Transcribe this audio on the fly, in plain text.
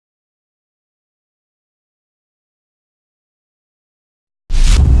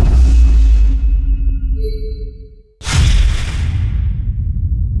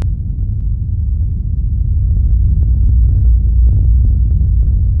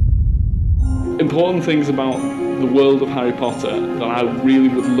important things about the world of Harry Potter that I really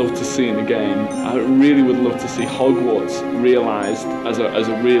would love to see in a game. I really would love to see Hogwarts realised as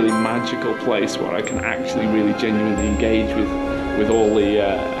a really magical place where I can actually really genuinely engage with all the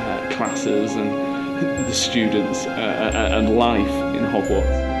classes and the students and life in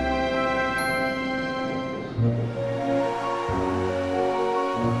Hogwarts.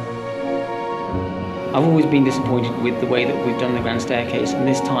 I've always been disappointed with the way that we've done the Grand Staircase, and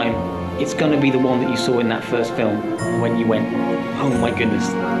this time it's going to be the one that you saw in that first film when you went, oh my goodness,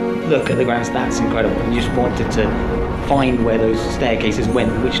 look at the Grand Staircase, that's incredible, and you just wanted to find where those staircases went,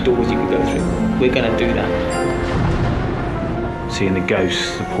 which doors you could go through. We're going to do that. Seeing the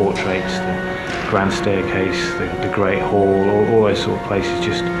ghosts, the portraits, the Grand Staircase, the Great Hall, all those sort of places,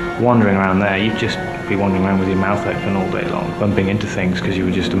 just wandering around there, you'd just be wandering around with your mouth open all day long, bumping into things because you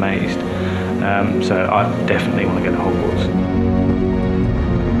were just amazed. So I definitely want to go to Hogwarts.